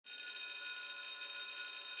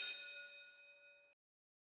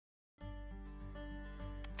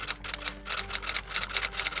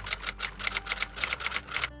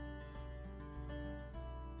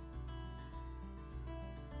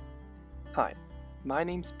Hi, my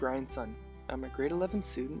name's Brian Sun. I'm a grade 11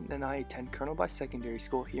 student and I attend Colonel By Secondary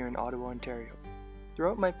School here in Ottawa, Ontario.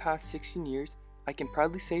 Throughout my past 16 years, I can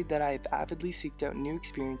proudly say that I have avidly sought out new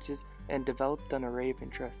experiences and developed an array of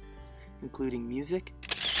interests, including music,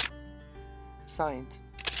 science,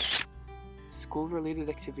 school-related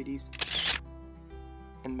activities,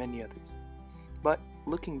 and many others. But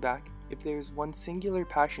looking back, if there is one singular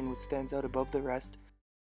passion which stands out above the rest,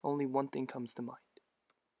 only one thing comes to mind.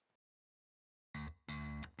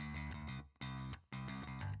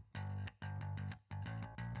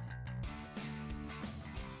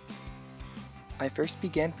 I first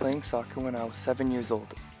began playing soccer when I was 7 years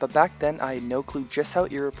old, but back then I had no clue just how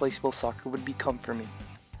irreplaceable soccer would become for me.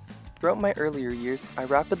 Throughout my earlier years, I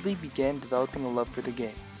rapidly began developing a love for the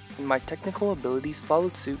game, and my technical abilities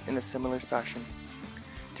followed suit in a similar fashion.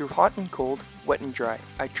 Through hot and cold, wet and dry,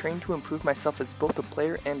 I trained to improve myself as both a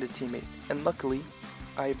player and a teammate, and luckily,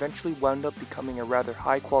 I eventually wound up becoming a rather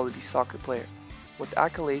high-quality soccer player, with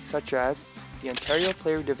accolades such as the Ontario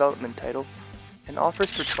Player Development title and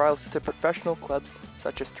offers for trials to professional clubs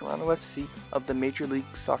such as Toronto FC of the Major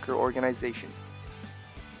League Soccer organization.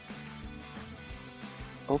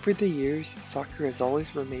 Over the years, soccer has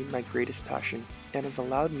always remained my greatest passion and has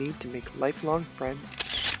allowed me to make lifelong friends,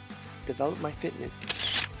 develop my fitness,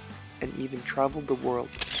 and even travel the world.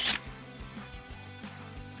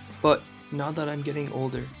 But now that I'm getting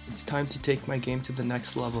older, it's time to take my game to the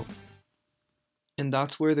next level. And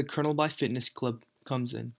that's where the Colonel By Fitness Club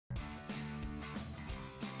comes in.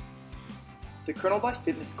 The Colonel By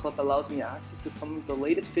Fitness Club allows me access to some of the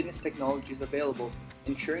latest fitness technologies available,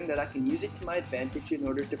 ensuring that I can use it to my advantage in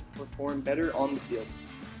order to perform better on the field.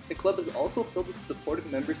 The club is also filled with supportive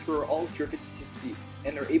members who are all driven to succeed,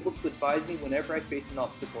 and are able to advise me whenever I face an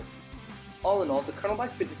obstacle. All in all, the Colonel By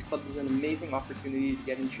Fitness Club is an amazing opportunity to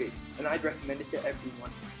get in shape, and I'd recommend it to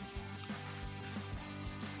everyone.